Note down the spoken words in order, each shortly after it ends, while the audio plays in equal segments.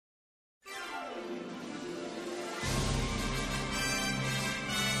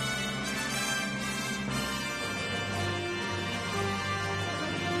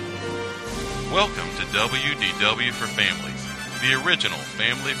Welcome to WDW for Families, the original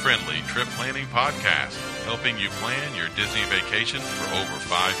family-friendly trip planning podcast, helping you plan your Disney vacations for over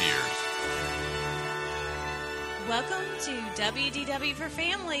 5 years. Welcome to WDW for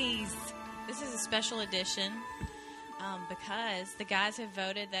Families. This is a special edition because the guys have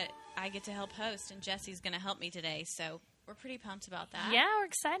voted that I get to help host, and Jesse's going to help me today, so we're pretty pumped about that. Yeah, we're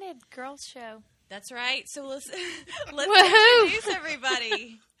excited. Girls show. That's right. So let's introduce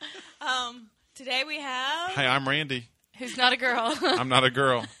everybody. Today we have... Hi, I'm Randy. Who's not a girl. I'm not a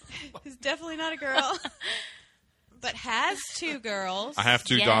girl. Who's definitely not a girl. But has two girls. I have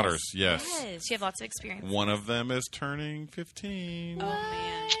two daughters, yes. She have lots of experience. One of them is turning 15. Oh,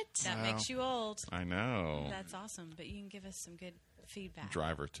 man. That makes you old. I know. That's awesome. But you can give us some good feedback.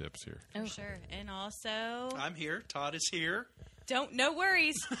 Driver tips here. For sure. And also... I'm here. Todd is here. No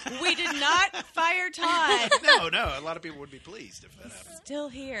worries. We did not fire Todd. No. A lot of people would be pleased if that happened. Still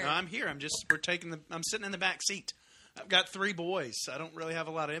here. No, I'm here. I'm sitting in the back seat. I've got 3 boys. I don't really have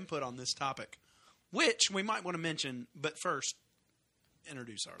a lot of input on this topic, which we might want to mention. But first,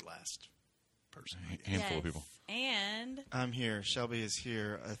 introduce our last person. Handful of people. And I'm here. Shelby is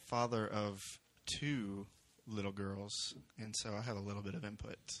here, a father of 2 little girls, and so I have a little bit of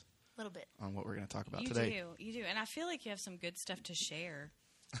input. A little bit. On what we're going to talk about you today. You do. And I feel like you have some good stuff to share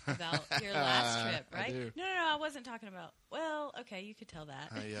about your last trip, right? I do. No, I wasn't talking about, well, okay, you could tell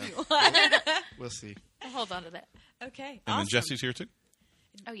that. We'll see. I'll hold on to that. Okay, And awesome. then Jesse's here, too?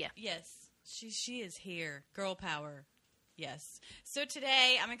 Oh, yeah. Yes, she is here. Girl power. Yes. So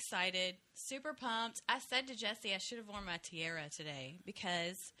today, I'm excited. Super pumped. I said to Jesse I should have worn my tiara today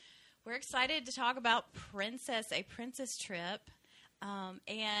because we're excited to talk about a princess trip.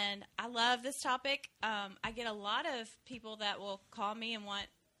 And I love this topic. I get a lot of people that will call me and want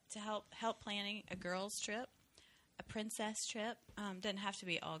to help planning a girls trip, a princess trip. Doesn't have to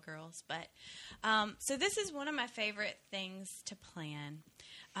be all girls, but so this is one of my favorite things to plan.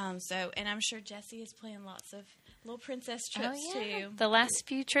 And I'm sure Jessie has planned lots of little princess trips too. The last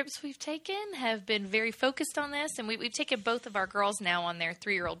few trips we've taken have been very focused on this, and we've taken both of our girls now on their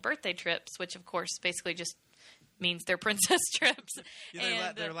 3-year-old birthday trips, which of course basically just means they're princess trips.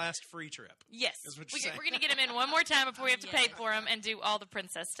 Yeah, their last free trip. Yes. Is what We're you're going to get them in one more time before we have to pay for them and do all the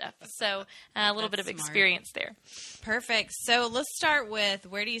princess stuff. So a little bit of experience there. Perfect. So let's start with,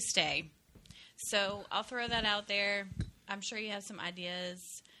 where do you stay? So I'll throw that out there. I'm sure you have some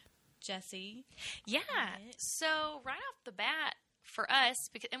ideas. Jessie? Yeah. So right off the bat for us,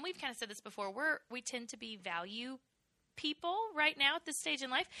 and we've kind of said this before, we tend to be value people right now at this stage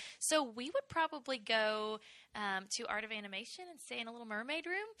in life. So we would probably go to Art of Animation and stay in a Little Mermaid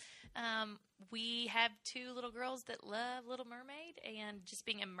room. We have 2 little girls that love Little Mermaid, and just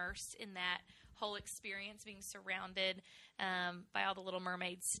being immersed in that whole experience, being surrounded by all the Little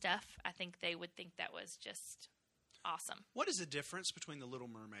Mermaid stuff, I think they would think that was just awesome. What is the difference between the Little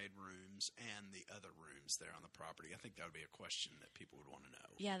Mermaid rooms and the other rooms there on the property? I think that would be a question that people would want to know.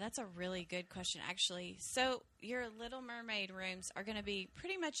 Yeah, that's a really good question, actually. So your Little Mermaid rooms are going to be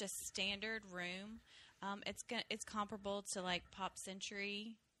pretty much a standard room. It's comparable to like Pop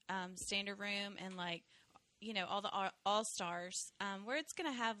Century standard room and like, all the All Stars, where it's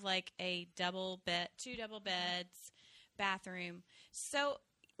going to have like a 2 double beds, bathroom. So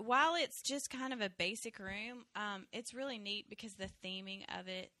while it's just kind of a basic room, it's really neat because the theming of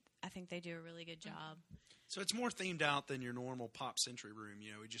it, I think they do a really good job. So it's more themed out than your normal Pop Century room.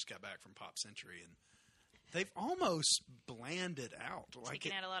 We just got back from Pop Century, and they've almost blanded out.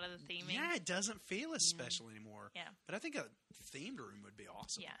 Taking out a lot of the theming. Yeah, it doesn't feel as special anymore. Yeah. But I think a themed room would be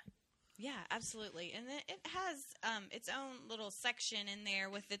awesome. Yeah, absolutely. And then it has its own little section in there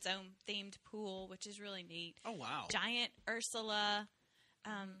with its own themed pool, which is really neat. Oh, wow. Giant Ursula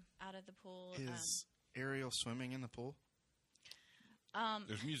out of the pool. Is Ariel swimming in the pool?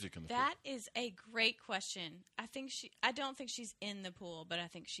 There's music in the pool. That is a great question. I don't think she's in the pool, but I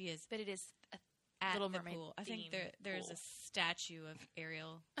think she is. But it is At Little the Mermaid pool. I think there's pool. a statue of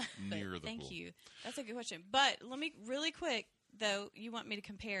Ariel Near the thank pool. you. That's a good question. But let me really quick though. You want me to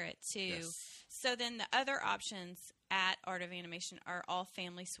compare it to? Yes. So then the other options at Art of Animation are all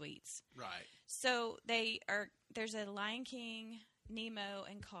family suites. Right. So there's a Lion King, Nemo,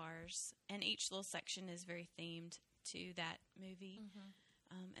 and Cars, and each little section is very themed to that movie.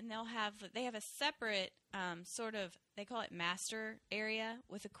 And they have a separate they call it master area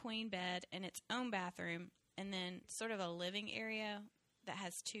with a queen bed and its own bathroom, and then sort of a living area that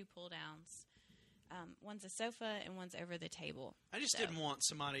has 2 pull downs. One's a sofa and one's over the table. I just didn't want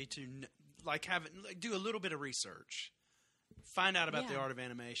somebody to do a little bit of research, find out about the Art of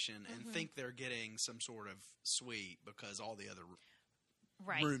Animation, and think they're getting some sort of suite because all the other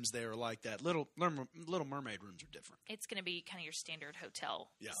Right. rooms there are like that. Little Mermaid rooms are different. It's going to be kind of your standard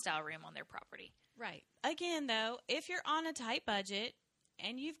hotel Yeah. style room on their property. Right. Again, though, if you're on a tight budget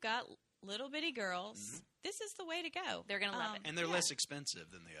and you've got little bitty girls, this is the way to go. They're going to love it. And they're Yeah. less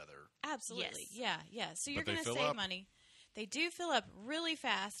expensive than the other. Absolutely. Yes. Yeah. So you're But they going to fill save up? money. They do fill up really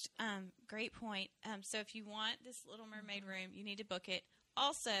fast. Great point. So if you want this Little Mermaid room, you need to book it.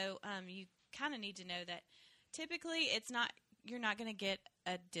 Also, you kind of need to know that typically you're not going to get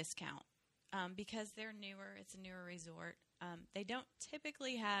a discount because they're newer. It's a newer resort. They don't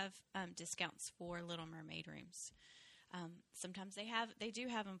typically have discounts for Little Mermaid rooms. Sometimes they do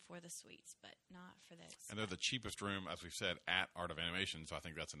have them for the suites, but not for those. And they're the cheapest room, as we've said, at Art of Animation. So I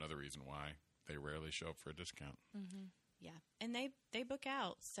think that's another reason why they rarely show up for a discount. Yeah, and they book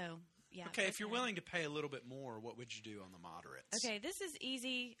out. So yeah. Okay, if book you're out. willing to pay a little bit more, what would you do on the moderates? Okay, this is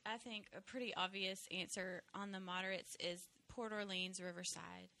easy. I think a pretty obvious answer on the moderates is Port Orleans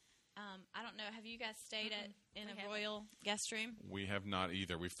Riverside. I don't know. Have you guys stayed in We a haven't. royal guest room? We have not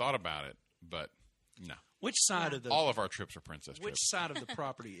either. We've thought about it, but no. Which side Yeah. of the All of our trips are princess which trips. side of the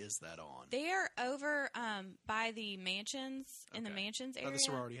property is that on? They're over by the mansions in the Okay. mansions Oh, area. the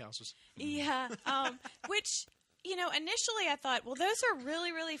sorority houses. Yeah, which, initially I thought, well, those are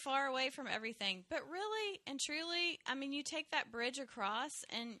really, really far away from everything. But really and truly, I mean, you take that bridge across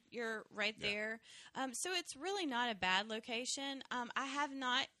and you're right there. So it's really not a bad location. I have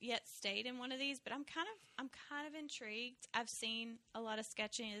not yet stayed in one of these, but I'm kind of intrigued. I've seen a lot of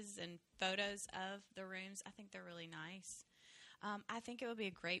sketches and photos of the rooms. I think they're really nice. I think it would be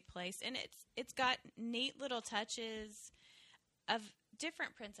a great place, and it's got neat little touches of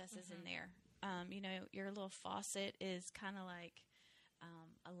different princesses in there. Your little faucet is kind of like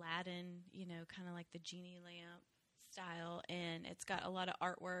Aladdin, kind of like the genie lamp style, and it's got a lot of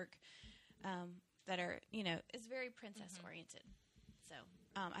artwork that are, is very princess oriented. So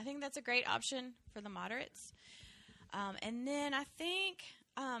I think that's a great option for the moderates. And then I think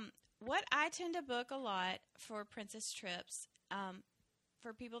what I tend to book a lot for princess trips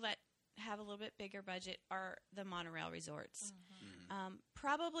for people that have a little bit bigger budget are the monorail resorts.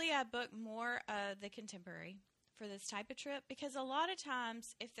 Probably I book more the contemporary for this type of trip because a lot of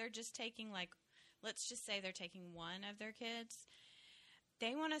times if they're just taking let's just say they're taking one of their kids,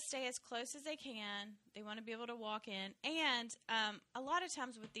 they want to stay as close as they can. They want to be able to walk in. And a lot of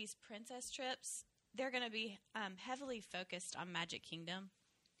times with these princess trips, they're going to be heavily focused on Magic Kingdom.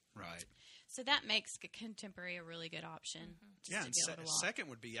 Right. So that makes contemporary a really good option. Just Yeah, to and be able to walk. second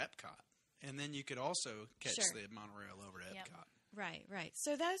would be Epcot. And then you could also catch Sure. the monorail over to Yep. Epcot. Right.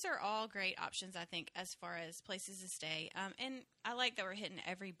 So those are all great options, I think, as far as places to stay. And I like that we're hitting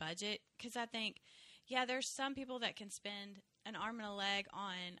every budget because I think, there's some people that can spend an arm and a leg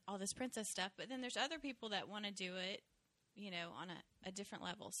on all this princess stuff, but then there's other people that want to do it, on a different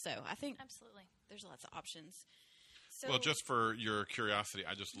level. So I think Absolutely. there's lots of options. So, Well, just for your curiosity,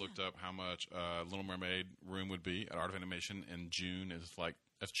 I just looked up how much Little Mermaid room would be at Art of Animation in June. Is like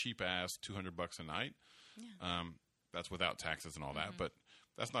as cheap as $200 a night. That's without taxes and all that, but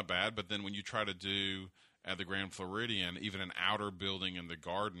that's not bad. But then when you try to do at the Grand Floridian, even an outer building in the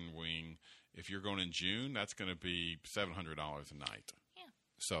garden wing, if you're going in June, that's going to be $700 a night. Yeah.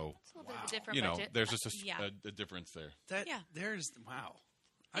 So It's a little bit of a different budget. there's just Yeah. a difference there. Wow.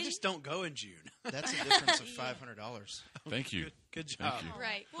 I just don't go in June. That's a difference of $500. Thank you. Good job. Thank you.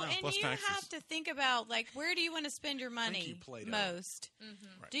 Right. Well, and Plus you taxes. have to think about where do you want to spend your money you, Play-Doh. most?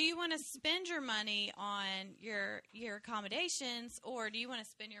 Right. Do you want to spend your money on your accommodations, or do you want to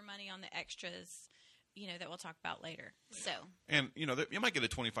spend your money on the extras? That we'll talk about later. So And you might get a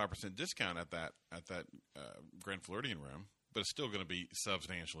 25% discount at that Grand Floridian room, but it's still going to be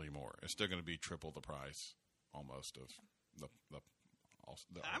substantially more. It's still going to be triple the price, almost of the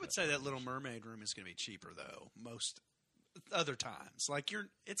I would say that Little Mermaid room is going to be cheaper though. Most other times,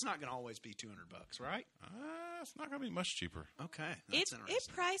 it's not going to always be $200, right? It's not going to be much cheaper. Okay, it that's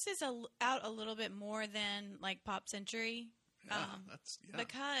interesting. prices out a little bit more than Pop Century. Yeah,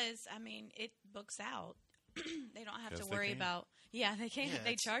 Because it books out. They don't have Yes, to they worry can. about. Yeah, they can. Yeah,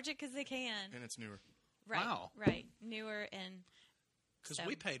 They it's- charge it because they can. And it's newer. Right. Wow. Right. Newer and because so-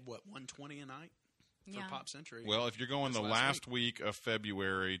 we paid $120 a night for Yeah. Pop Century. Well, if you're going That's the last last week of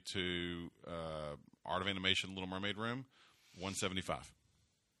February to Art of Animation Little Mermaid room, $175.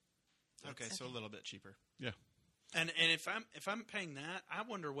 Okay, so a little bit cheaper. Yeah. and if I'm paying that, I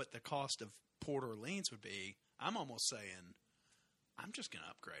wonder what the cost of Port Orleans would be. I'm almost saying I'm just going to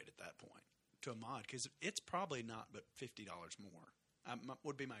upgrade at that point to a mod because it's probably not but $50 more.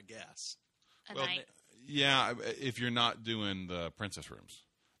 Would be my guess. A Well, night. yeah, if you're not doing the princess rooms.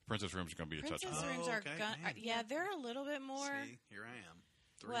 Princess rooms are going to be a touch princess more. rooms Oh, are okay, gun- man. they're a little bit more. See, here I am.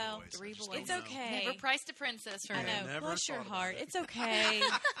 Three Well, boys. I three just boys. don't It's know. okay. Never priced a princess for I him. know. never Bless your thought about heart. it. It's okay.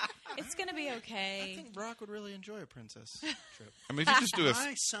 It's going to be okay. I think Brock would really enjoy a princess trip. I mean, if you just do a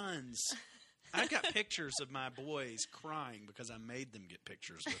My sons, I've got pictures of my boys crying because I made them get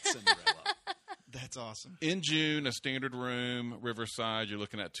pictures with Cinderella. That's awesome. in June, a standard room, Riverside, you're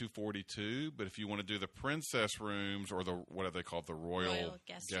looking at $242. But if you want to do the princess rooms or the what are they called, the royal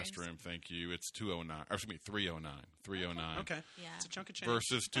guest rooms. room, thank you, it's $209. Or excuse me, $309. $309 Okay, Yeah. it's a chunk of change.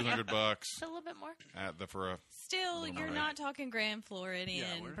 versus $200 Just a little bit more. at the for a. Still, Little you're Mermaid. not talking Grand Floridian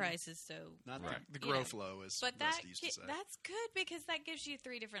Yeah, we're- prices, so. Not Right. the You know, Groflo, as But that Rusty used to say. that's good because that gives you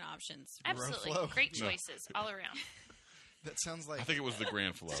 3 different options. Absolutely. Flow. Great No. choices all around. That sounds like I think it was the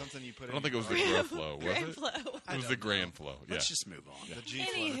Grand Flow. something you put I don't in think it was the your Grow Flow, was Grand it? Flow. It was the Grand Flow. Yeah. Let's just move on. the G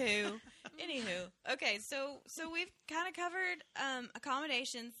Flow. Anywho, okay, so we've kind of covered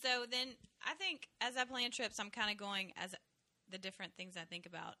accommodations. So then I think as I plan trips, I'm kind of going as the different things I think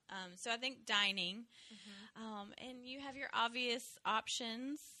about. So I think dining, and you have your obvious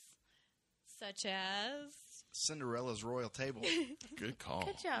options, such as Cinderella's royal table. Good call.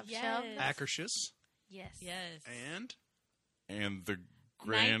 Good job, Yes. Shell. Akershus Yes. yes, and And the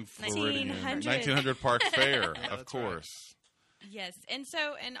Grand 1900. Floridian 1900 Park Fair, Yeah, of that's course. yes, and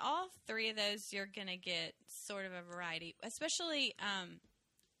so in all 3 of those, you're gonna get sort of a variety, especially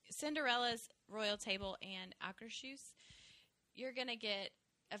Cinderella's royal table and Akershus. You're gonna get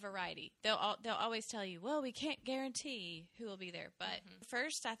a variety. They'll always tell you, well, we can't guarantee who will be there. But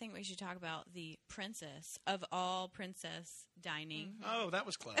first, I think we should talk about the princess of all princess dining. oh, that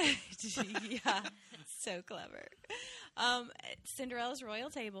was clever. Yeah, so clever. Cinderella's royal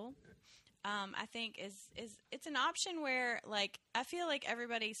table, I think is it's an option where like I feel like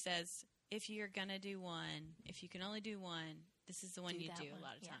everybody says if you're gonna do one, if you can only do one, this is the one Do you that do one, a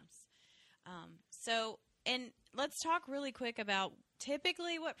lot of yeah. times. So and let's talk really quick about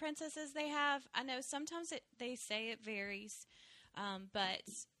typically what princesses they have. I know sometimes they say it varies, but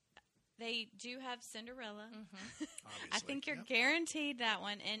they do have Cinderella. Obviously. I think you're Yep. guaranteed that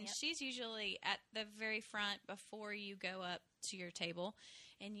one. And Yep. she's usually at the very front before you go up to your table,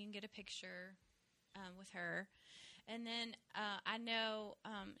 and you can get a picture with her. And then I know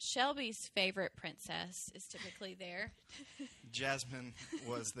Shelby's favorite princess is typically there. Jasmine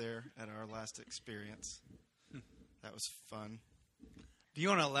was there at our last experience. That was fun. Do you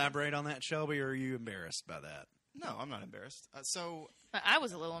want to elaborate on that, Shelby, or are you embarrassed by that? No, I'm not embarrassed. So I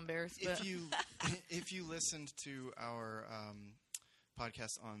was a little embarrassed, but if you listened to our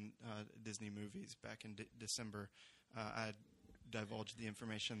podcast on Disney movies back in December, I divulged the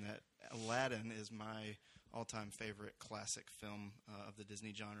information that Aladdin is my all-time favorite classic film of the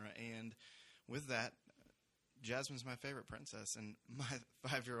Disney genre, and with that, Jasmine's my favorite princess, and my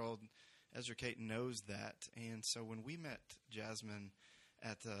 5-year-old Ezra Kate knows that. And so when we met Jasmine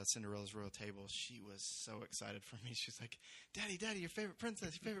at Cinderella's royal table, she was so excited for me. She's like, Daddy, your favorite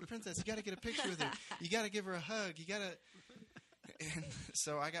princess, you got to get a picture with her. You got to give her a hug. You got to. And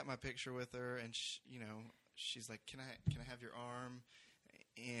so I got my picture with her, and she's like, can I have your arm?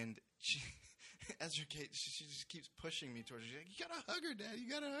 And Ezra Kate, she just keeps pushing me towards her. She's like, you got to hug her, Dad. You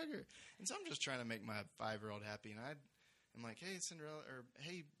got to hug her. And so I'm just trying to make my 5-year-old happy. And I'm like, hey, Cinderella, or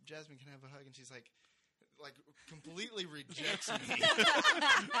hey, Jasmine, can I have a hug? And she's like completely rejects me.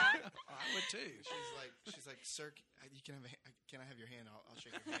 I would too. She's like, sir, you can I have your hand? I'll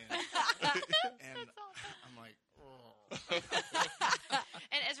shake your hand. And I'm like, oh.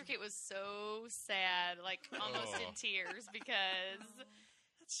 and Ezra Kate was so sad, like almost in tears because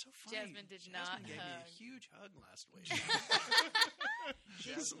That's so funny. Jasmine did not gave me hug. a huge hug last week.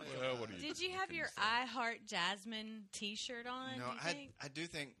 Well, what do you Did you have your I Heart Jasmine T-shirt on? No, do you think? I do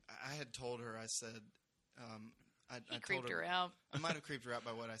think I had told her. I said, I he told creeped her out. I might have creeped her out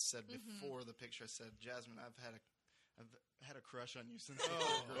by what I said before the picture. I said, Jasmine, I've had a crush on you since the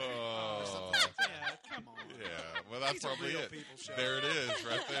third grade, or something like that. Yeah, come on. Yeah, well, that's These are probably real it. people, Shelby. There it is,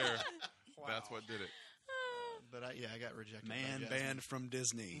 right there. Wow. That's what did it. But I got rejected. by Man Jasmine. banned from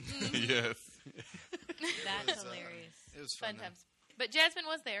Disney. Yes. That's was, hilarious. It was fun. Fun though. times. But Jasmine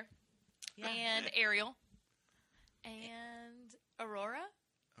was there, Yeah. and Ariel, and Aurora,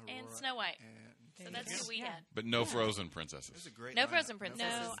 and Aurora Snow White. and- So that's who we Yeah. had. But no frozen It was princesses. a great. No lineup. frozen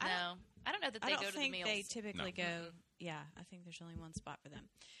princesses. No, I No, I don't know that I they don't go to the think meals. they typically No. go. Yeah, I think there's only one spot for them.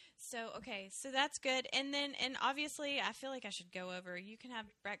 So okay, so that's good. And then, and obviously, I feel like I should go over. You can have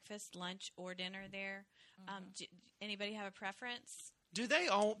breakfast, lunch, or dinner there. Anybody have a preference? Do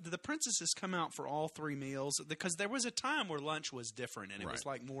the princesses come out for all 3 meals? Because there was a time where lunch was different and it was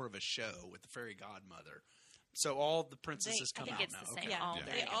Right. like more of a show with the fairy godmother. So all the princesses I come think out it's now. the Okay. same Yeah, all Yeah.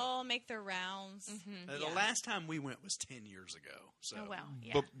 day. they all make their rounds. The last time we went was 10 years ago. So Oh wow.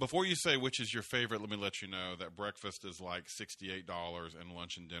 Yeah. But before you say which is your favorite, let me let you know that breakfast is like $68 and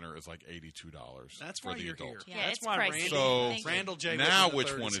lunch and dinner is like $82. that's for why the you're adult. here. Yeah, That's it's why pricey. Randy, So Thank you. Randall J. now, Whitman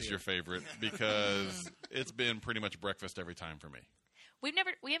which III one is here. your favorite? Because it's been pretty much breakfast every time for me. We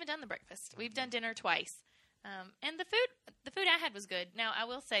haven't done the breakfast. We've done dinner twice. And the food I had was good. Now I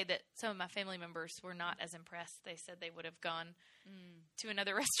will say that some of my family members were not as impressed. They said they would have gone to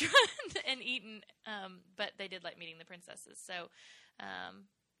another restaurant and eaten, but they did like meeting the princesses. So,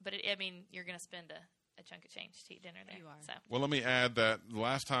 but you're going to spend a chunk of change to eat dinner there. You are. So Well, let me add that the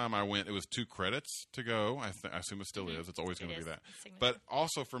last time I went, it was 2 credits to go. I assume it still is. It's always going to It be is. that. It's signature. But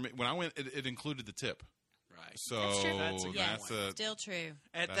also for me, when I went, it included the tip. Right. So That's true. That's a good Yes, point. still true.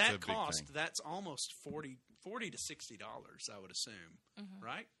 At That's a that big cost, thing. that's almost $40 to $60, I would assume.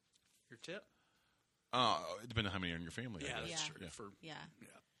 Right? Your tip? It depends on how many are in your family. I Yeah, guess. that's Yeah. true. For, Yeah,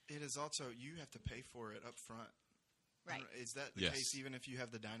 It is also you have to pay for it up front. right. Is that the Yes. case even if you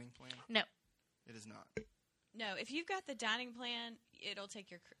have the dining plan? no, It is not. No, if you've got the dining plan, it'll take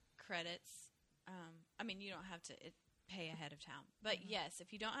your credits. You don't have to pay ahead of time. But yes,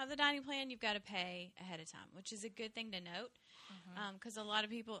 if you don't have the dining plan, you've got to pay ahead of time, which is a good thing to note. Because a lot of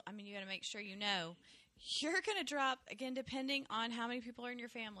people, you got to make sure you know. You're going to drop, again, depending on how many people are in your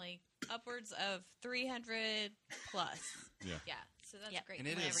family, upwards of 300 plus. Yeah. Yeah, so that's yeah. great. And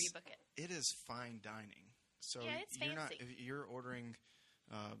it whenever is- you book it. It is fine dining. So Yeah, it's you're not fancy. if you're ordering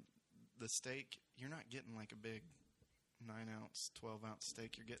the steak, you're not getting like a big 9-ounce, 12-ounce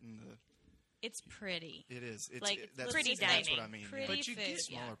steak. You're getting the. It's pretty. It is. It's Like, that's pretty That's what dining. I mean. Pretty yeah. But you food, get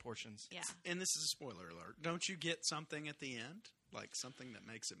Smaller yeah. portions. Yeah. and this is a spoiler alert. Don't you get something at the end? Like something that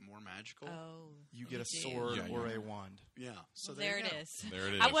makes it more magical? Oh, You get a do. sword Yeah, or yeah. a wand. Yeah. So there you it go. is. There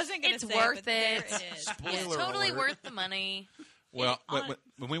it is. I wasn't going It's to say worth it, but there it. it is. Spoiler Yes. Totally alert. worth the money. Well, on-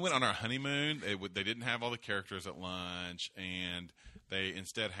 when we went on our honeymoon, they didn't have all the characters at lunch, and they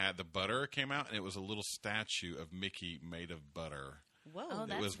instead had the butter came out, and it was a little statue of Mickey made of butter. Whoa. Oh, It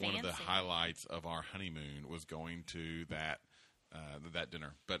that's was one of the fancy. highlights of our honeymoon was going to that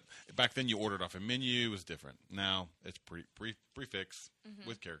dinner. But back then, you ordered off a menu. It was different. Now it's prefix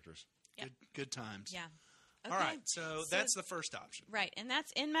with characters. Good times. Yeah. All right. So that's the first option. Right, and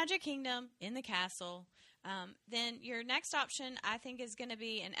that's in Magic Kingdom, in the castle. Then your next option, I think, is going to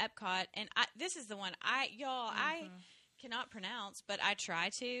be in Epcot, and this is the one I cannot pronounce, but I try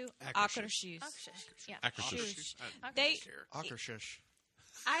to. Akershus. Akershus. Yeah. Akershus. They, Akershish.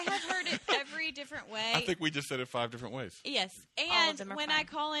 I have heard it every different way. I think we just said it 5 different ways. Yes, All of and them are when I fine.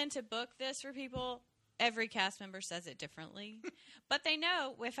 call in to book this for people, every cast member says it differently. But they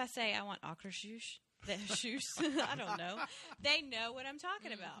know if I say I want Akershus, the shoes, I don't know. They know what I'm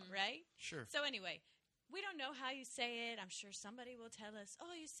talking about, right? Sure. So anyway, we don't know how you say it. I'm sure somebody will tell us,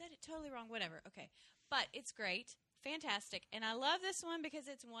 oh, you said it totally wrong, whatever. Okay. But it's great. Fantastic. And I love this one because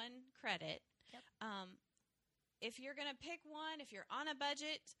it's 1 credit. Yep. If you're going to pick one, if you're on a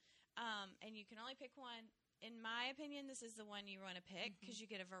budget and you can only pick one, in my opinion, this is the one you want to pick because you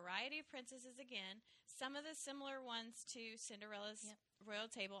get a variety of princesses again. Some of the similar ones to Cinderella's Royal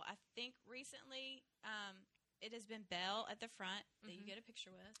Table. I think recently it has been Belle at the front that you get a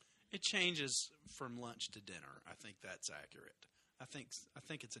picture with. It changes from lunch to dinner. I think that's accurate. I think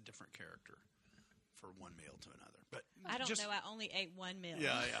it's a different character for one meal to another. But I don't just, know. I only ate 1 meal.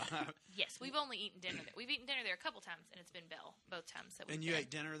 Yeah. Yes, we've only eaten dinner there. We've eaten dinner there a couple times, and it's been Belle both times that we've And you been. ate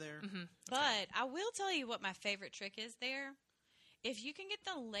dinner there? But I will tell you what my favorite trick is there. If you can get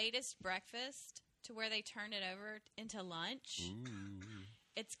the latest breakfast to where they turn it over into lunch,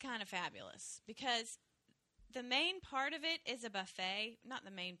 it's kind of fabulous because the main part of it is a buffet. Not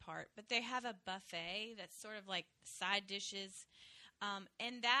the main part, but they have a buffet that's sort of like side dishes.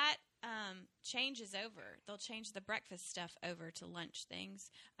 And that changes over. They'll change the breakfast stuff over to lunch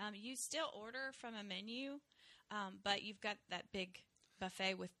things. You still order from a menu, but you've got that big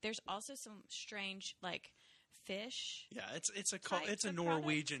buffet with. There's also some strange like fish, Yeah, it's a types of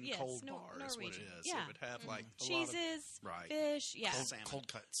Norwegian products. cold Yes, bar is what it Norwegian. is. Yeah. It would have like a lot of cheeses, right. fish. Yeah, salmon. Cold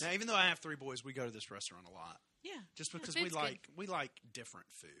cuts. Now, even though I have 3 boys, we go to this restaurant a lot. yeah. Just because food's good. we like different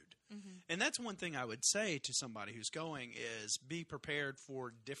food. And that's one thing I would say to somebody who's going is be prepared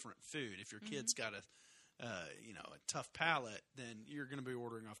for different food. If your kid's got a tough palate, then you're going to be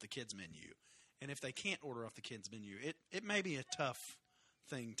ordering off the kids menu. And if they can't order off the kids menu, it may be a tough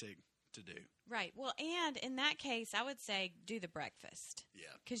thing to do. Right. Well, and in that case, I would say do the breakfast. Yeah.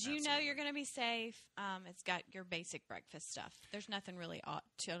 Because you know you're going to be safe. It's got your basic breakfast stuff. There's nothing really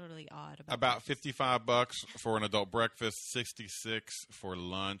totally odd about About $55 for an adult breakfast, $66 for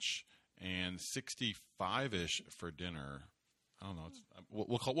lunch, and $65-ish for dinner. I don't know. It's,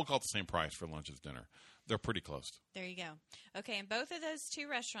 we'll call it the same price for lunch as dinner. They're pretty close. There you go. Okay, and both of those two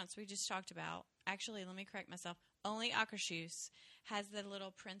restaurants we just talked about, actually, let me correct myself, only Akershus has the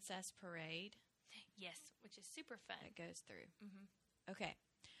little princess parade Yes, which is super fun. that goes through. Mm-hmm. Okay,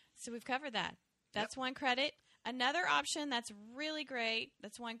 so we've covered that. That's 1 credit. Another option that's really great,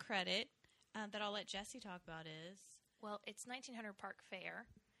 that's 1 credit, that I'll let Jesse talk about is... Well, it's 1900 Park Fair,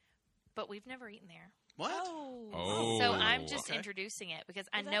 but we've never eaten there. What? Oh. So I'm just okay. introducing it because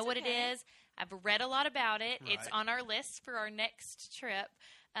I Well, know that's what okay. it is. I've read a lot about it. It's Right. on our list for our next trip.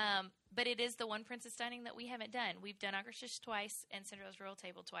 But it is the one Princess Dining that we haven't done. We've done Akershus twice and Cinderella's Royal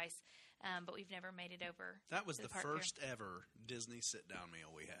Table twice, but we've never made it over. That was to the Park Fair. first ever Disney sit-down meal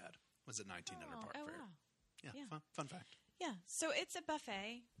we had. Was at 1900 Park Oh, Fair. wow. Yeah. Fun fact. Yeah, so it's a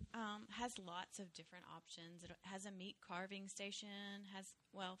buffet, has lots of different options. It has a meat carving station,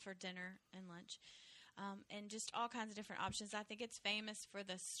 for dinner and lunch, and just all kinds of different options. I think it's famous for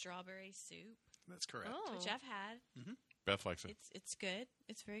the strawberry soup, That's correct. Oh. which I've had. Beth likes it. It's good.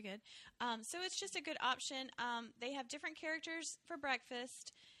 It's very good. So it's just a good option. They have different characters for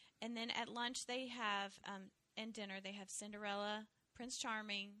breakfast, and then at lunch they have, and dinner they have Cinderella, Prince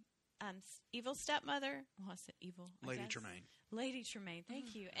Charming, evil stepmother. Well, I said evil. I Lady guess. Tremaine. Lady Tremaine,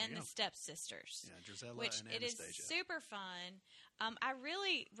 thank you, and you the go. stepsisters. Yeah, Drizella Which and it is Anastasia. super fun. I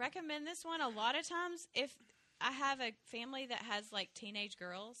really recommend this one a lot of times if I have a family that has like teenage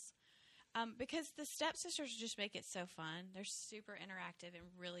girls, because the stepsisters just make it so fun. They're super interactive and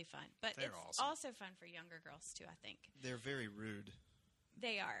really fun. But They're it's awesome. also fun for younger girls too. I think They're very rude.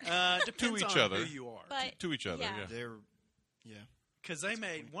 they are. Depends each on other. who you are. but To each other, yeah. They're, yeah. Because they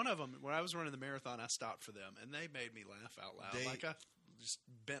made one of them when I was running the marathon. I stopped for them, and they made me laugh out loud. They- Like I just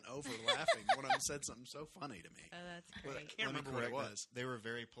bent over laughing. One of them said something so funny to me. Oh, that's But I great. can't Let me remember what it correct that. was. They were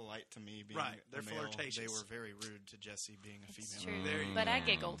very polite to me being Right, a they're male. flirtatious. They were very rude to Jesse being a It's female. true. There you But go. I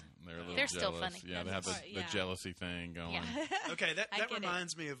giggled. They're a little They're still jealous. funny. Yeah, they have That's the yeah. jealousy thing going. Yeah. Okay, that I get it.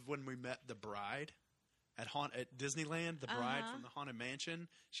 reminds me of when we met the bride at Disneyland. The bride from the Haunted Mansion.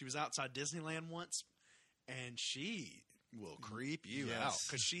 She was outside Disneyland once, and she will creep you Yes. out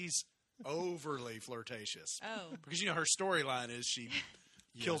because she's overly flirtatious. Oh, Because her storyline is she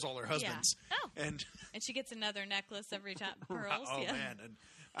kills all her husbands. Oh. And and she gets another necklace every time. Pearls. oh yeah. man, and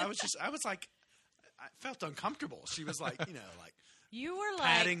I was like, I felt uncomfortable. She was like, like You were like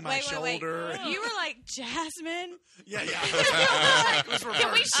patting my wait. shoulder. You were like Jasmine. yeah.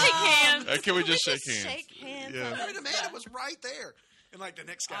 Can we shake hands? Can we just shake Just hands? shake hands. Yeah. Wait a minute, it was right there. And like the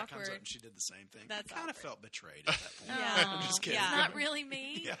next guy comes Awkward. up and she did the same thing. That's I kind of awkward. felt betrayed at that point. Yeah. I'm just kidding. Yeah. It's not really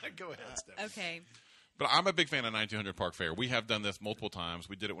me. Yeah, go ahead, Steph. Okay. But I'm a big fan of 1900 Park Fair. We have done this multiple times.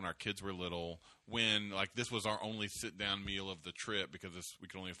 We did it when our kids were little. When like this was our only sit-down meal of the trip because we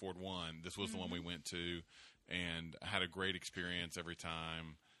could only afford one. This was the one we went to, and had a great experience every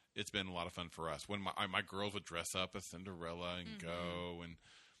time. It's been a lot of fun for us. When my girls would dress up as Cinderella and go, and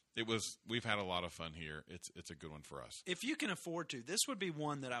we've had a lot of fun here. It's a good one for us. If you can afford to, this would be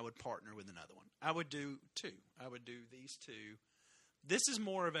one that I would partner with another one. I would do two. I would do these two. This is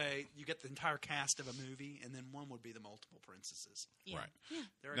more of you get the entire cast of a movie, and then one would be the multiple princesses. Yeah. Right.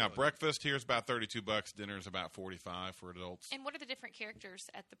 There I Now go. breakfast here is about $32. Dinner is about $45 for adults. And what are the different characters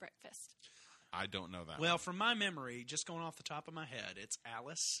at the breakfast? I don't know that. Well, one. from my memory, just going off the top of my head, it's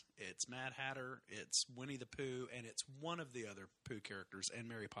Alice, it's Mad Hatter, it's Winnie the Pooh, and it's one of the other Pooh characters, and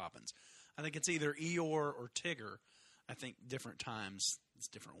Mary Poppins. I think it's either Eeyore or Tigger. I think different times it's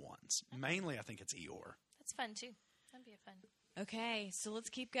different ones. Mainly, I think it's Eeyore. That's fun too. That'd be a fun. Okay, so let's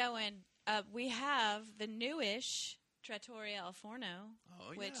keep going. We have the newish Trattoria Al Forno,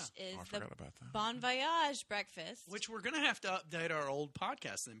 Oh, which yeah. is I the forgot about that. Bon Voyage breakfast. Which we're going to have to update our old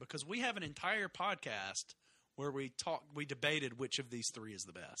podcast then, because we have an entire podcast where we debated which of these three is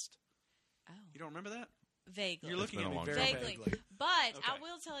the best. oh, You don't remember that? vaguely. You're looking been at a me long very time. Vaguely. vaguely. But I Okay.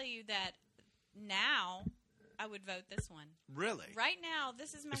 will tell you that now I would vote this one. Really? Right now,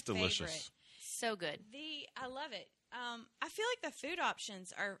 this is my It's favorite. delicious. So good. I love it. I feel like the food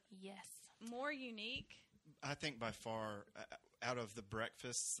options are Yes. more unique. I think by far, out of the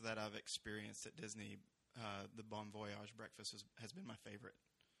breakfasts that I've experienced at Disney, the Bon Voyage breakfast has been my favorite.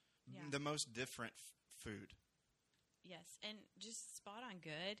 Yeah. The most different food. Yes, and just spot on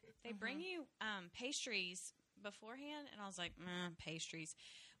good. They bring you pastries beforehand, and I was like, pastries.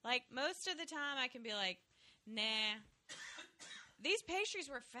 Like, most of the time I can be like, nah. These pastries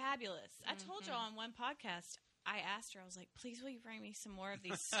were fabulous. I told y'all on one podcast, I asked her, I was like, please will you bring me some more of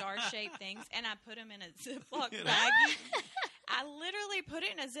these star-shaped things? And I put them in a Ziploc baggie. I literally put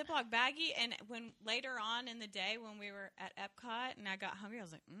it in a Ziploc baggie, and when later on in the day when we were at Epcot and I got hungry, I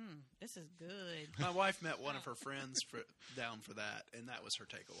was like, this is good. My wife met one of her friends down for that, and that was her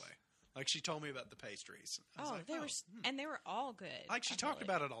takeaway. Like, she told me about the pastries. I was like, and they were all good. Like, she talked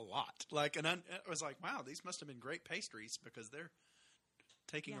about it a lot. Like, and I was like, wow, these must have been great pastries because they're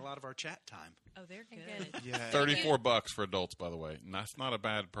taking a lot of our chat time. Oh, they're good. Yeah, $34 for adults, by the way. And that's not a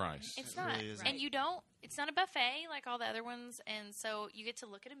bad price. It's It not. really isn't. And it's not a buffet like all the other ones. And so you get to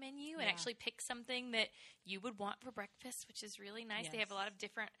look at a menu and actually pick something that you would want for breakfast, which is really nice. They have a lot of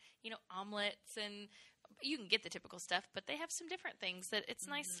different, omelets, and you can get the typical stuff, but they have some different things that it's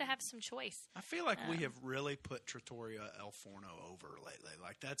nice to have some choice. I feel like we have really put Trattoria El Forno over lately.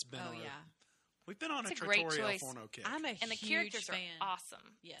 Like, that's been we've been on It's a a great Trattoria El choice. Forno kick. I'm a And the huge characters fan. are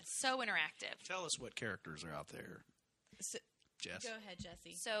awesome. Yes. So interactive. Tell us what characters are out there, So, Jess. go ahead,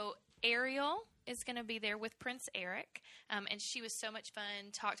 Jesse. So Ariel is going to be there with Prince Eric, and she was so much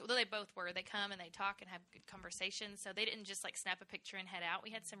fun. Well, they both were. They come and they talk and have good conversations. So they didn't just like snap a picture and head out. We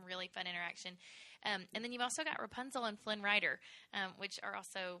had some really fun interaction. And then you've also got Rapunzel and Flynn Rider, which are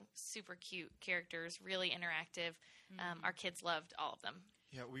also super cute characters, really interactive. Our kids loved all of them.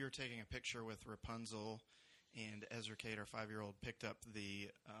 Yeah, we were taking a picture with Rapunzel, and Ezra Kate, our 5-year-old, picked up the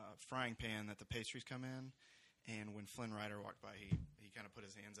frying pan that the pastries come in. And when Flynn Rider walked by, he kind of put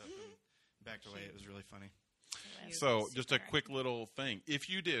his hands up and backed away. It was really funny. So, just a quick little thing. If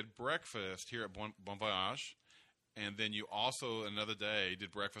you did breakfast here at Bon Voyage, and then you also another day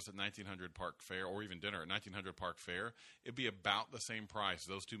did breakfast at 1900 Park Fair, or even dinner at 1900 Park Fair, it'd be about the same price,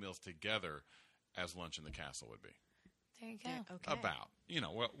 those two meals together, as lunch in the castle would be. There you go. Okay. About.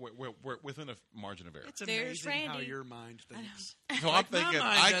 We're within a margin of error. It's There's amazing how Randy. your mind thinks. So I'm Like, my thinking,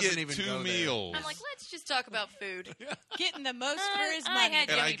 mind I doesn't get even 2 go there. meals. I'm like, let's just talk about food. Getting the most for his I money. had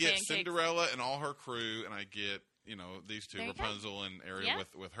and I yummy get pancakes. Cinderella and all her crew, and I get these two, There you go. Rapunzel and Ariel, Yeah.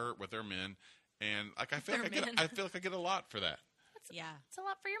 with their men, and like I feel Their like men. I feel like I get a lot for that, Yeah. It's a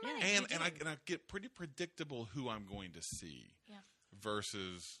lot for your money. and I get pretty predictable who I'm going to see, Yeah.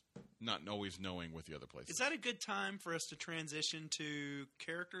 versus not always knowing with the other places. Is that a good time for us to transition to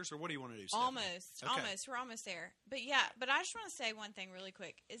characters, or what do you want to do, Stephanie? Almost. Okay. Almost. We're almost there. But I just want to say one thing really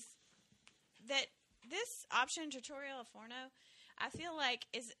quick is that this option, Tutorial of Forno, I feel like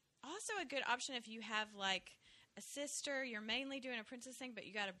is also a good option if you have like a sister, you're mainly doing a princess thing, but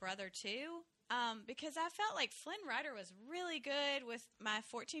you got a brother too. Because I felt like Flynn Rider was really good with my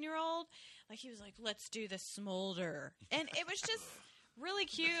 14-year-old. Like, he was like, let's do the smolder. And it was just really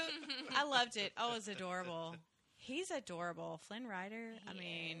cute. I loved it. Oh, it was adorable. He's adorable. Flynn Rider, I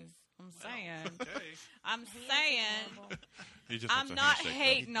mean, I'm saying. Okay. I'm saying. He just I'm wants a not handshake,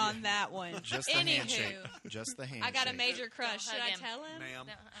 hating on that one. Just the handshake. Just the handshake. I got a major crush. Don't Should hug I him. tell him? Ma'am.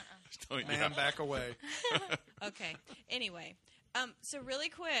 No, though. Ma'am, back away. Okay. Anyway, so really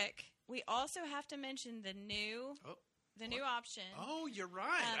quick, we also have to mention the new option. Oh, you're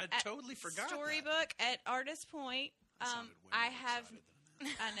right. I at totally forgot that. Storybook at Artist Point. That sounded way I more have. excited than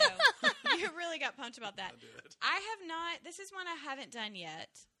I know you really got pumped about that. I did. I have not. This is one I haven't done yet.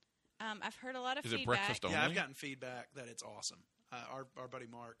 I've heard a lot of Is it feedback. breakfast only? Yeah, I've gotten feedback that it's awesome. Our buddy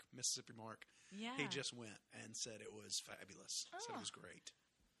Mark, Mississippi Mark, Yeah. he just went and said it was fabulous. Said it was great.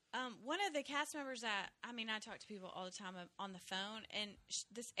 One of the cast members I talk to people all the time on the phone, and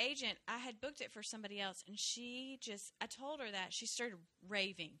this agent, I had booked it for somebody else, and I told her that, she started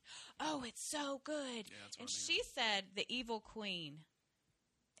raving. Oh, it's so good. Yeah, that's what and I mean. she said the Evil Queen,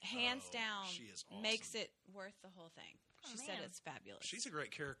 hands Oh, down, she is awesome. makes it worth the whole thing. She said man. it's fabulous. She's a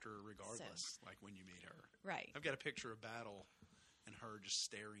great character regardless, like when you meet her. Right. I've got a picture of Battle and her just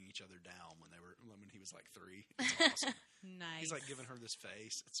staring each other down when he was like 3. It's awesome. Nice. He's like giving her this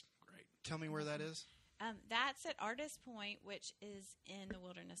face. It's great. Tell me where that is. That's at Artist Point, which is in the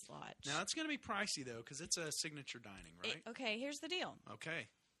Wilderness Lodge. Now it's going to be pricey though because it's a signature dining, right? Okay, here's the deal. Okay.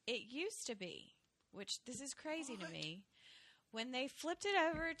 It used to be, which this is crazy to me, when they flipped it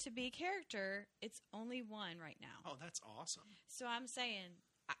over to be character, it's only one right now. Oh, that's awesome. So I'm saying,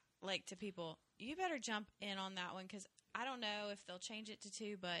 like, to people, you better jump in on that one because I don't know if they'll change it to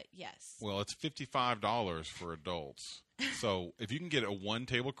 2, but yes. Well, it's $55 for adults. So if you can get a one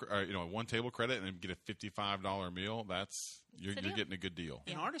table credit and get a $55 meal, you're a deal. getting a good deal.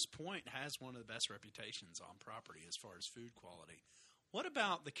 And Artist Point has one of the best reputations on property as far as food quality. What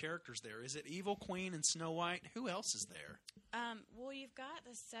about the characters there? Is it Evil Queen and Snow White? Who else is there? Well, you've got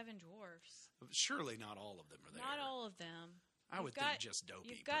the 7 dwarfs. Surely not all of them are there. Not all of them. I You've would got- think just Dopey,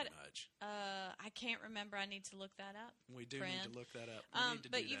 you've got- pretty much. I can't remember. I need to look that up. We do friend. need to look that up. We need to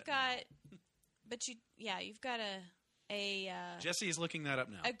But do you've that got, you've got a Jesse is looking that up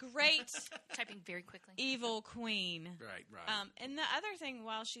now. a great Typing very quickly. evil queen. Right. And the other thing,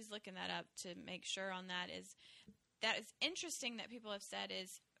 while she's looking that up to make sure on that is interesting that people have said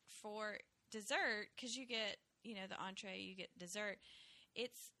is for dessert, because you get, the entree, you get dessert.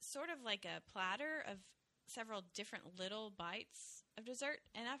 It's sort of like a platter of several different little bites of dessert,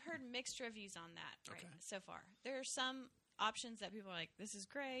 and I've heard mixed reviews on that so far. There are some options that people are like, this is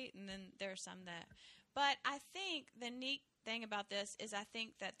great, and then there are some that... But I think the neat thing about this is I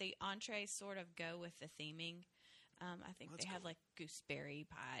think that the entrees sort of go with the theming. I think they have like gooseberry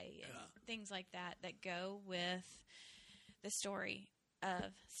pie and things like that go with the story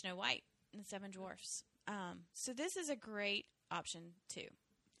of Snow White and the Seven Dwarfs. So this is a great option too.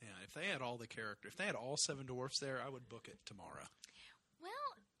 Yeah, if they had all the if they had all Seven Dwarfs there, I would book it tomorrow.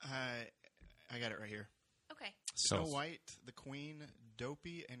 Well, I got it right here. okay. Snow White, the Queen,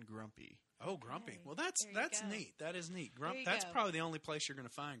 Dopey, and Grumpy. Oh, Grumpy. Okay. Well, that's There you go. neat. That is neat. There you That's go. probably the only place you're going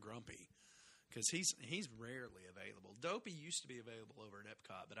to find Grumpy, because he's rarely available. Dopey used to be available over at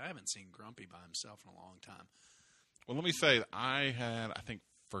Epcot, but I haven't seen Grumpy by himself in a long time. Well, let me say, I think,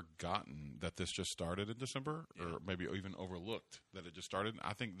 forgotten that this just started in December, or maybe even overlooked that it just started.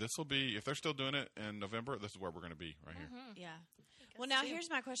 I think this will be, if they're still doing it in November, this is where we're going to be right here. Yeah. Well, now here's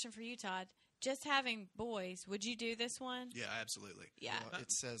my question for you, Todd. Just having boys, would you do this one? Yeah, absolutely. Yeah. Well,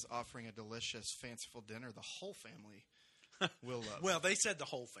 it says offering a delicious, fanciful dinner the whole family will love. Well, they said the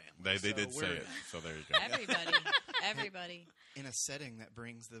whole family. They so did say we're- it, so there you go. Everybody. in a setting that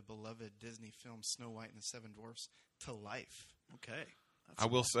brings the beloved Disney film Snow White and the Seven Dwarfs to life. Okay. I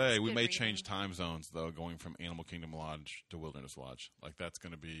will say, we good may reading. change time zones, though, going from Animal Kingdom Lodge to Wilderness Lodge. Like, that's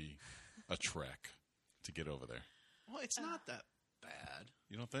going to be a trek to get over there. Well, it's not that bad.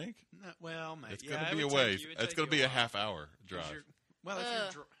 You don't think? No, well, maybe. It's going to be a ways. It's going to be a half-hour drive. Well, if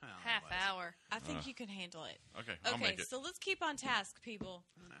Ugh, you're half hour. I think you can handle it. Okay, I'll Okay, make it. so let's keep on task, people.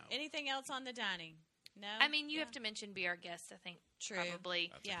 No. Anything else on the dining? No? I mean, you have to mention Be Our Guest, I think. True. Probably.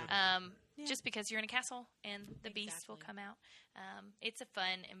 That's a Yeah. good Yeah. Just because you're in a castle and the beast will Exactly. come out. It's a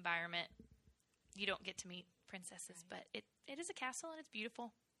fun environment. You don't get to meet princesses, but it is a castle and it's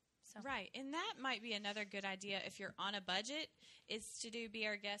beautiful. So. Right, and that might be another good idea if you're on a budget, is to do Be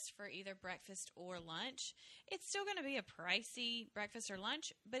Our Guest for either breakfast or lunch. It's still going to be a pricey breakfast or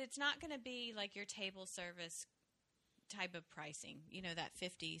lunch, but it's not going to be like your table service type of pricing, that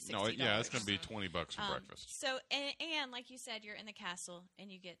 $50, $60. No, it's going to be $20 for breakfast. So, and like you said, you're in the castle and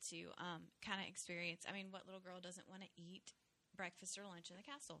you get to kind of experience, what little girl doesn't want to eat breakfast or lunch in the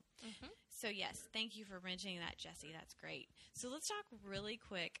castle? Mhm. So, yes, thank you for mentioning that, Jesse. That's great. So, let's talk really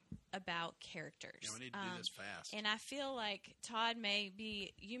quick about characters. Yeah, we need to do this fast. And I feel like Todd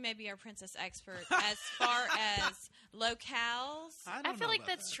you may be our princess expert as far as locales. I don't feel know like about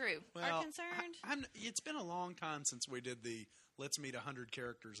that's that. true. Are concerned? It's been a long time since we did the let's meet 100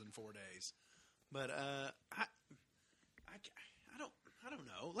 characters in 4 days, but I don't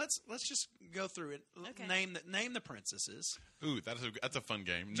know. Let's just go through it. Okay. Name the princesses. Ooh, that's a fun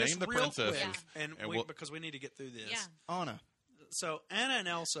game. Just Name the real princesses. quick, and we'll- because we need to get through this. Yeah. Anna. So Anna and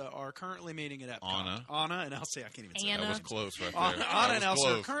Elsa are currently meeting at Epcot. Anna and Elsa. I can't even say Anna. That was that. close right there. Anna That and was Elsa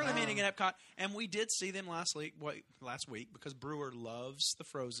are close. currently meeting at Epcot, and we did see them last week because Brewer loves the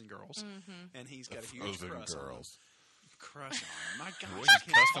Frozen girls, and he's got a huge Frozen crush on them. girls. Crush on them. My gosh, Boy, I he's can't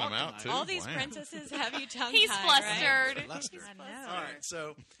cussing talk them out, tonight. too. All these Wow. princesses have you tongue-tied, He's flustered. Right? Flustered. I know. All right,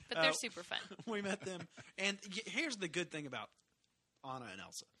 so But they're super fun. we met them, and here's the good thing about Anna and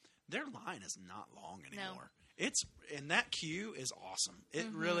Elsa: their line is not long anymore. And that queue is awesome. It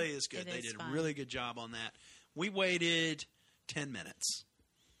really is good. It They is did fun. a really good job on that. We waited 10 minutes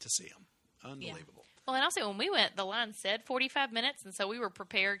to see them. Unbelievable. Well, and also when we went, the line said 45 minutes, and so we were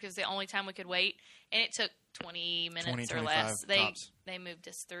prepared because the only time we could wait, and it took 20 minutes 20, or 25 less. tops. They moved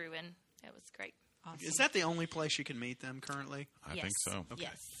us through, and it was great. Awesome. Is that the only place you can meet them currently? I Yes. think so. Okay.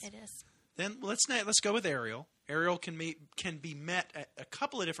 Yes. It is. Then let's go with Ariel. Ariel can be met at a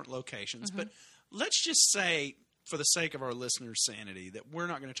couple of different locations, but let's just say, for the sake of our listeners' sanity, that we're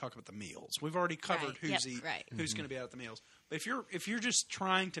not going to talk about the meals. We've already covered Right. who's Yep. Right. who's going to be out at the meals. But if you're just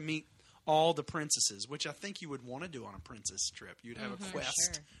trying to meet all the princesses, which I think you would want to do on a princess trip, you'd have a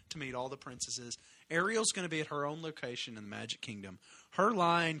quest sure. to meet all the princesses. Ariel's going to be at her own location in the Magic Kingdom. Her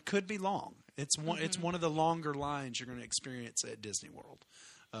line could be long. It's one of the longer lines you're going to experience at Disney World.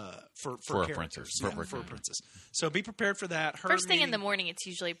 For For a characters. princess. Yeah, For a for a princess. So be prepared for that. Her First thing in meeting- the morning, it's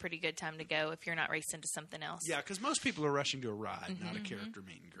usually a pretty good time to go if you're not racing to something else. Yeah, because most people are rushing to a ride, not a character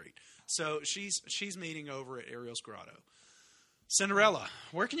meet and greet. So she's meeting over at Ariel's Grotto. Cinderella.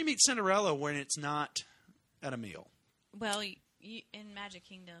 Where can you meet Cinderella when it's not at a meal? Well, you, in Magic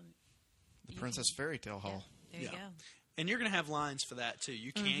Kingdom, The Princess Fairy Tale Hall. there you Yeah. go. And you're going to have lines for that, too.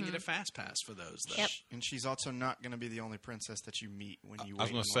 You can get a fast pass for those, though. Yep. And she's also not going to be the only princess that you meet when you I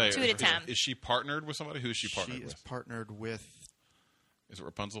was wait going in to say, line. Two at a time. is she partnered with somebody? Who is she partnered She is with? partnered with Is it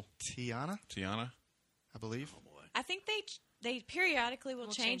Rapunzel? Tiana, Tiana? I believe. I think they periodically will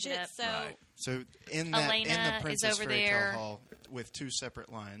change it. up. So Right. So in the Elena is Princess over Fairy there. Tale Hall with two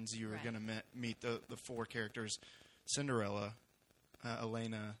separate lines, you are Right. going to meet the four characters: Cinderella,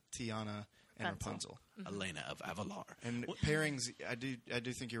 Elena, Tiana, and Rapunzel. Rapunzel. Elena of Avalar. And pairings, I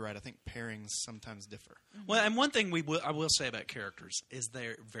do think you're right. I think pairings sometimes differ. Well, and one thing I will say about characters is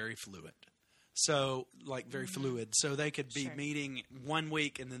they're very fluid. So, like, very fluid. So they could be Sure. meeting 1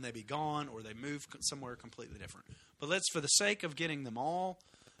 week and then they be gone, or they move somewhere completely different. But for the sake of getting them all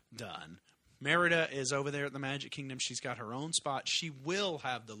done, Merida is over there at the Magic Kingdom. She's got her own spot. She will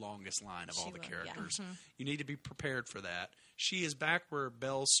have the longest line of all the will, yeah. characters. You need to be prepared for that. She is back where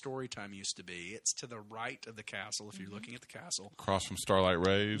Belle's story time used to be. It's to the right of the castle if you're looking at the castle. Across from Starlight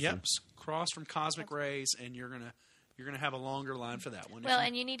Rays? Yep, cross from Cosmic Rays, and you're gonna have a longer line for that one. Well,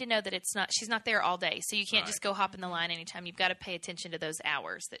 and you need to know that she's not there all day, so you can't Right. just go hop in the line anytime. You've got to pay attention to those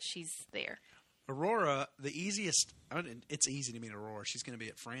hours that she's there. Aurora, it's easy to meet Aurora. She's going to be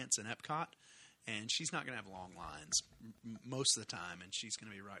at France and Epcot, and she's not going to have long lines most of the time, and she's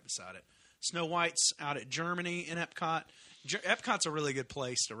going to be right beside it. Snow White's out at Germany in Epcot. Epcot's a really good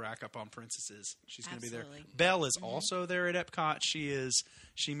place to rack up on princesses. She's going to be there. Absolutely. Belle is also there at Epcot.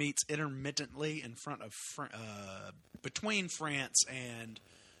 She meets intermittently in front of between France and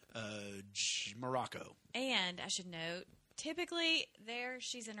Morocco. and I should note, typically there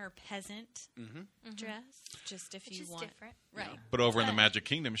she's in her peasant dress. Just if Which you is want, different. right? But over in the But- Magic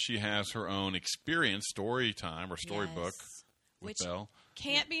Kingdom, she has her own experience, story time, or storybook Yes. with Which Belle.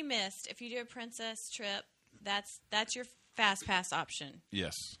 can't be missed if you do a princess trip. That's your fast pass option.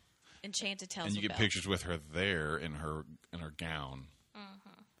 Yes. Enchanted Tales And you of get Belle. pictures with her there in her gown.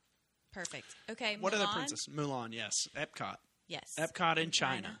 Perfect. Okay. What other Mulan? princess? Mulan, yes. Epcot. Yes. Epcot in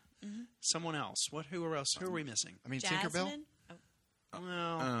China. Mm-hmm. Someone else. Who else? Who are we missing? I mean, Tinkerbell. Jasmine. Oh,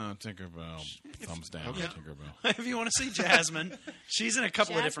 Well, Tinkerbell. Thumbs down, Okay. Tinkerbell. if you want to see Jasmine, she's in a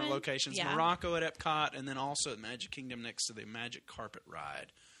couple of different Jasmine? locations. Yeah. Morocco at Epcot, and then also at Magic Kingdom next to the Magic Carpet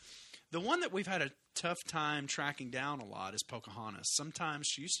Ride. The one that we've had a tough time tracking down a lot is Pocahontas. Sometimes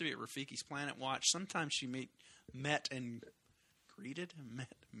she used to be at Rafiki's Planet Watch. Sometimes she met and greeted.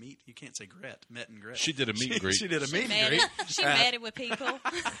 Meet. You can't say grit. Met and grit. She did a meet and greet. She did a meet and met greet. it. She met it with people.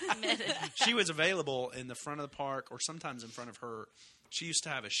 She was available in the front of the park, or sometimes in front of her. She used to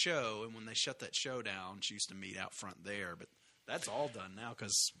have a show, and when they shut that show down, she used to meet out front there. But that's all done now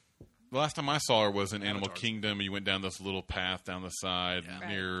because The last time I saw her was in Animal Avatars. Kingdom. You went down this little path down the side Yeah.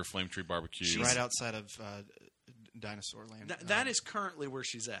 near Flame Tree Barbecue. She's- Right outside of Dinosaur Land. that is currently where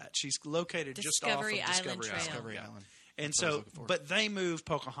she's at. She's located just off Discovery of Island Discovery Trail. Island. Discovery Yeah. Island. And That's what I was so, looking for. but they move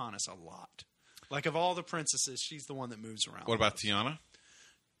Pocahontas a lot. Like of all the princesses, she's the one that moves around. What about the most. Tiana?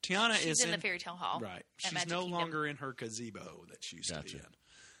 Tiana? She's is in the Fairy Tale Hall. right. at She's Magic no Kingdom. longer in her gazebo that she used to Gotcha. be in.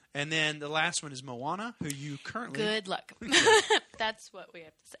 And then the last one is Moana, who you currently Good luck. That's what we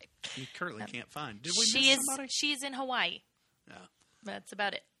have to say. can't find. Did we She miss is somebody? she's in Hawaii. Yeah. That's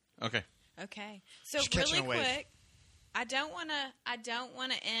about it. Okay. Okay. So She's catching really a wave. quick, I don't want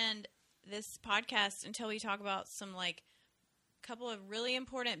to end this podcast until we talk about some couple of really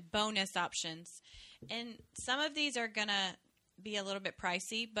important bonus options. And some of these are going to be a little bit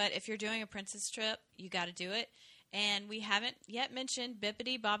pricey, but if you're doing a princess trip, you got to do it. And we haven't yet mentioned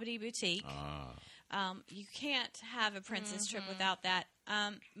Bippity Bobbity Boutique. You can't have a princess trip without that.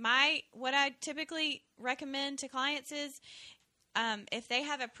 What I typically recommend to clients is if they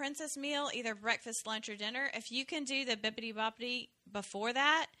have a princess meal, either breakfast, lunch, or dinner, if you can do the Bippity Boppity before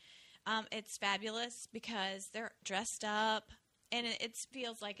that, it's fabulous because they're dressed up and it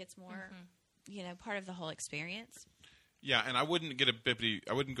feels like it's more, part of the whole experience. Yeah, and I wouldn't get a bippity.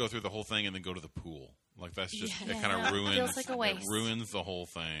 I wouldn't go through the whole thing and then go to the pool. Like that's just Yeah. it kind of ruins. Feels like a waste. It ruins the whole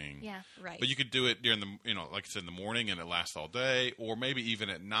thing. Yeah. Right. But you could do it during the, like I said, in the morning, and it lasts all day, or maybe even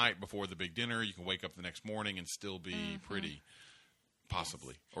at night before the big dinner. You can wake up the next morning and still be pretty,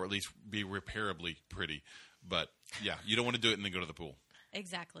 possibly, or at least be repairably pretty. But yeah, you don't want to do it and then go to the pool.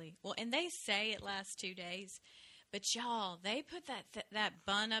 Exactly. Well, and they say it lasts 2 days, but y'all, they put that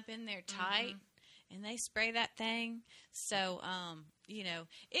bun up in there tight, and they spray that thing. So,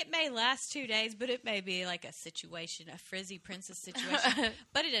 it may last 2 days, but it may be like a situation, a frizzy princess situation.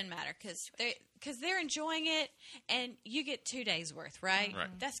 But it doesn't matter because they're enjoying it, and you get 2 days worth, right? Right.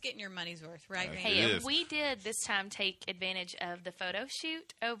 That's getting your money's worth, right? Right. Randy? Hey, It and is. we did this time take advantage of the photo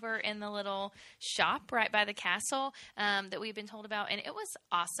shoot over in the little shop right by the castle that we've been told about, and it was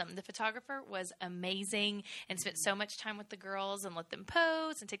awesome. The photographer was amazing and spent so much time with the girls and let them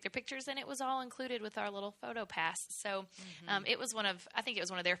pose and take their pictures, and it was all included with our little photo pass. So it was I think it was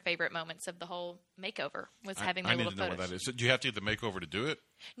one of their favorite moments of the whole makeover was having I their need little to know photo what that shoot. is. So do you have to get the makeover to do it?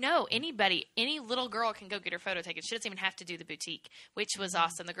 No, anybody, any little girl can go get her photo taken. She doesn't even have to do the boutique, which was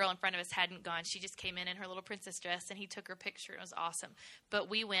awesome. The girl in front of us hadn't gone. She just came in her little princess dress, and he took her picture. It was awesome. But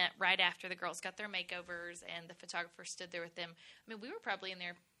we went right after the girls got their makeovers, and the photographer stood there with them. I mean, we were probably in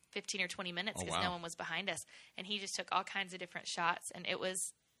there 15 or 20 minutes Oh, because wow. no one was behind us. And he just took all kinds of different shots, and it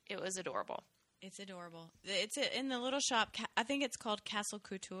was adorable. It's adorable. It's in the little shop. I think it's called Castle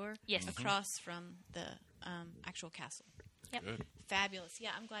Couture. Yes. Across from the actual castle. Yep. Good. Fabulous. Yeah,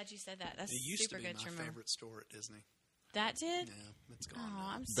 I'm glad you said that. That's It used super to be good my to remember. favorite store at Disney. That did? Yeah, it's gone. Oh, now.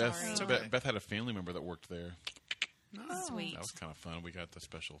 I'm Beth, sorry. It's Beth, okay. Beth had a family member that worked there. Sweet. That was kind of fun. We got the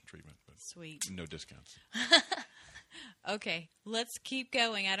special treatment, but Sweet. no discounts. Okay, let's keep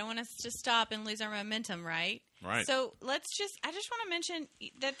going. I don't want us to stop and lose our momentum, right? Right. So I just want to mention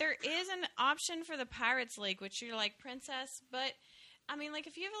that there is an option for the Pirates League, which you're like princess, but I mean, like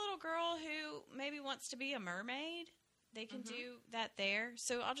if you have a little girl who maybe wants to be a mermaid, they can do that there.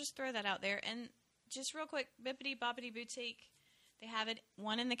 So I'll just throw that out there. And just real quick, Bippity Boppity Boutique, they have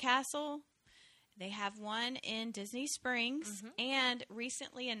one in the castle. They have one in Disney Springs, and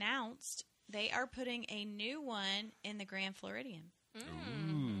recently announced they are putting a new one in the Grand Floridian,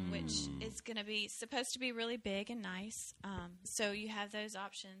 which is going to be supposed to be really big and nice. So you have those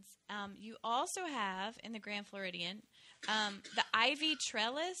options. You also have in the Grand Floridian the Ivy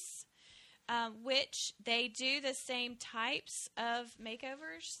Trellis, which they do the same types of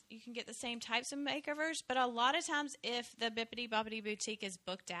makeovers. You can get the same types of makeovers, but a lot of times if the Bippity Boppity Boutique is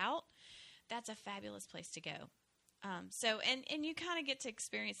booked out, that's a fabulous place to go. And you kind of get to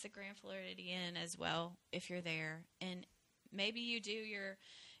experience the Grand Floridian as well if you're there. And maybe you do your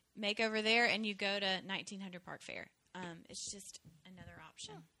makeover there and you go to 1900 Park Fair. It's just another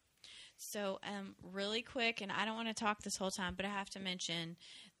option. So really quick, and I don't want to talk this whole time, but I have to mention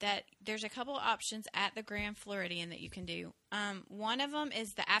that there's a couple of options at the Grand Floridian that you can do. One of them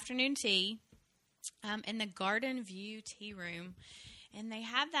is the afternoon tea in the Garden View Tea Room. And they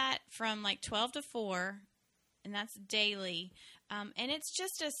have that from like 12 to 4, and that's daily. And it's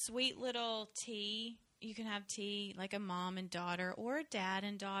just a sweet little tea. You can have tea like a mom and daughter or a dad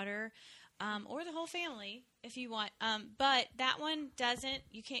and daughter or the whole family if you want. But that one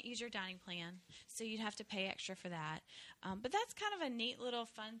you can't use your dining plan, so you'd have to pay extra for that. But that's kind of a neat little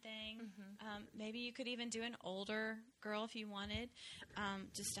fun thing. Maybe you could even do an older girl if you wanted,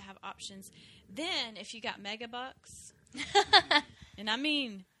 just to have options. Then if you got megabucks, and I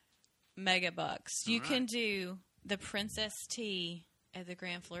mean megabucks, you can do the Princess Tea at the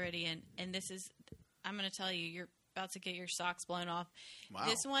Grand Floridian. And I'm going to tell you, you're about to get your socks blown off. Wow.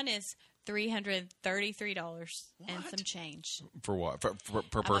 This one is $333 and What? some change. For what? Per I'm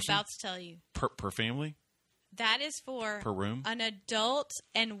person? about to tell you. Per family? That is for Per room? an adult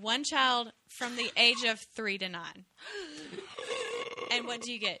and one child from the age of 3 to 9. And what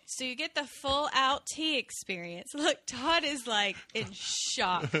do you get? So you get the full out tea experience. Look, Todd is like in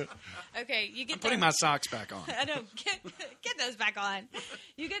shock. Okay, you get Putting my socks back on. I know. Get those back on.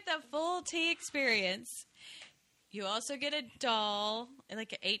 You get the full tea experience. You also get a doll,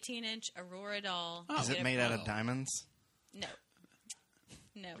 like an 18-inch Aurora doll. Is You it get a made out phone. of diamonds? No.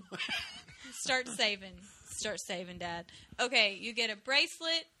 Start saving. Start saving, Dad. Okay, you get a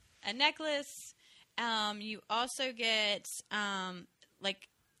bracelet, a necklace. You also get like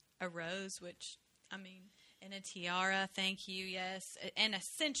a rose, which, I mean, and a tiara, thank you, yes. And a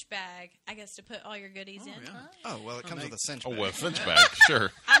cinch bag, I guess, to put all your goodies in. Yeah. Oh, well, it comes with a cinch Oh, bag. well, cinch bag,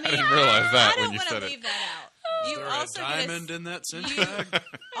 sure. I mean, didn't realize that I don't when you want said to it. leave that out. Is You there also a get diamond in that cinch you- bag?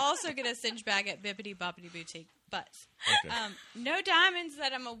 also get a cinch bag at Bippity Boppity Boutique. But Okay. no diamonds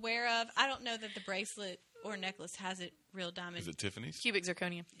that I'm aware of. I don't know that the bracelet or necklace has a real diamond. Is it Tiffany's? Cubic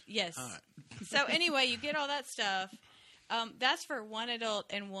zirconium. Yes. All right. So anyway, you get all that stuff. That's for one adult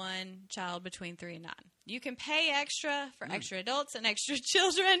and one child between 3 and 9. You can pay extra for extra adults and extra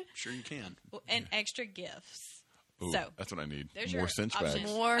children Sure you can. and extra gifts. Ooh, So that's what I need. there's More your cinch option.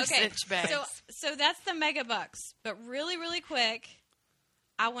 bags. More cinch bags. So that's the mega bucks. But really, really quick,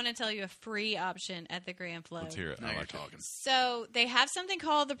 I want to tell you a free option at the Grand Flow. Let's hear it. Now I you're like it. talking. So they have something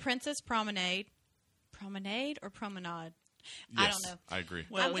called the Princess Promenade. Promenade or promenade? I Yes, don't know. I agree.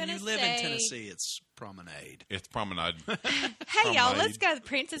 Well, I'm when you gonna live say- in Tennessee, it's Promenade. It's promenade. Hey, y'all, Promenade. let's go to the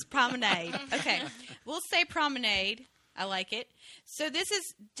Princess Promenade. Okay, we'll say Promenade. I like it. So this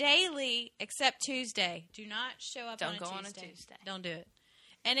is daily except Tuesday. Do not show up Don't on a go Tuesday. on a Tuesday. Don't do it.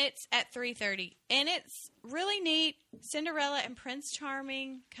 And it's at 3:30. And it's really neat. Cinderella and Prince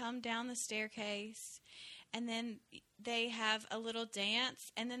Charming come down the staircase. And then they have a little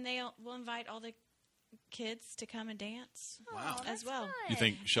dance. And then they will invite all the kids to come and dance Wow. as well. You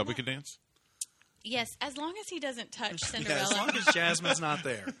think Shelby could dance? Yes, as long as he doesn't touch Yeah, Cinderella. as long as Jasmine's not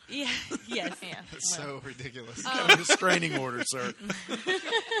there. Yeah, yes. Yeah. That's so ridiculous. Got a restraining order, sir.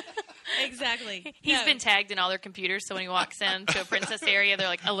 Exactly. He's No. been tagged in all their computers, so when he walks into a princess area, they're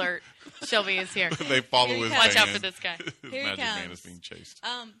like, alert, Shelby is here. They follow Here he his comes. Watch out van. for this guy. His Here he magic man comes. is being chased.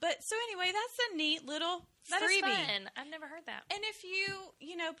 But so anyway, that's a neat little That is freebie. fun. I've never heard that. And if you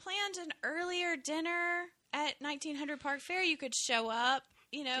planned an earlier dinner at 1900 Park Fair, you could show up,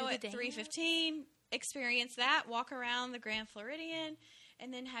 Do at the dance. 3:15, experience that, walk around the Grand Floridian,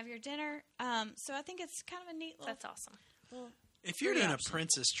 and then have your dinner. So I think it's kind of a neat little. That's awesome. If you're Free doing option. a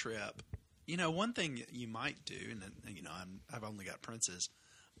princess trip, one thing you might do, and I've only got princes,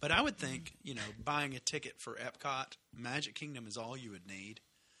 but I would think, buying a ticket for Epcot, Magic Kingdom is all you would need,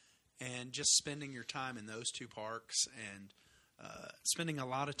 and just spending your time in those two parks and spending a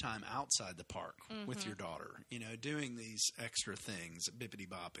lot of time outside the park with your daughter, doing these extra things, bippity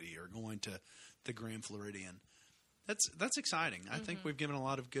boppity, or going to the Grand Floridian. That's exciting. I think we've given a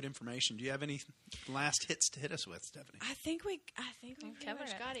lot of good information. Do you have any last hits to hit us with, Stephanie? I think we pretty covered much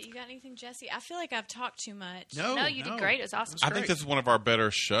it. got it. You got anything, Jesse? I feel like I've talked too much. No, you did great. It was awesome. I think this is one of our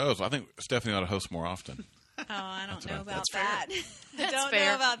better shows. I think Stephanie ought to host more often. Oh, I don't know right. about That's fair. that. I That's don't fair.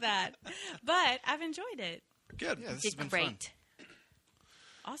 know about that. But I've enjoyed it. Good. Yeah, this has Did been fun. great.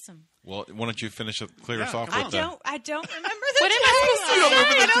 Awesome. Well, why don't you finish it, clear us Yeah, off come with on. I don't remember the What am tag. I supposed to You don't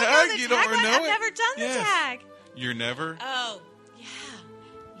remember the I don't know tag? the You don't tag. know I've it? never done the Yes. tag. You're never. Oh, yeah.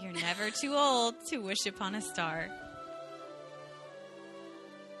 You're never too old to wish upon a star.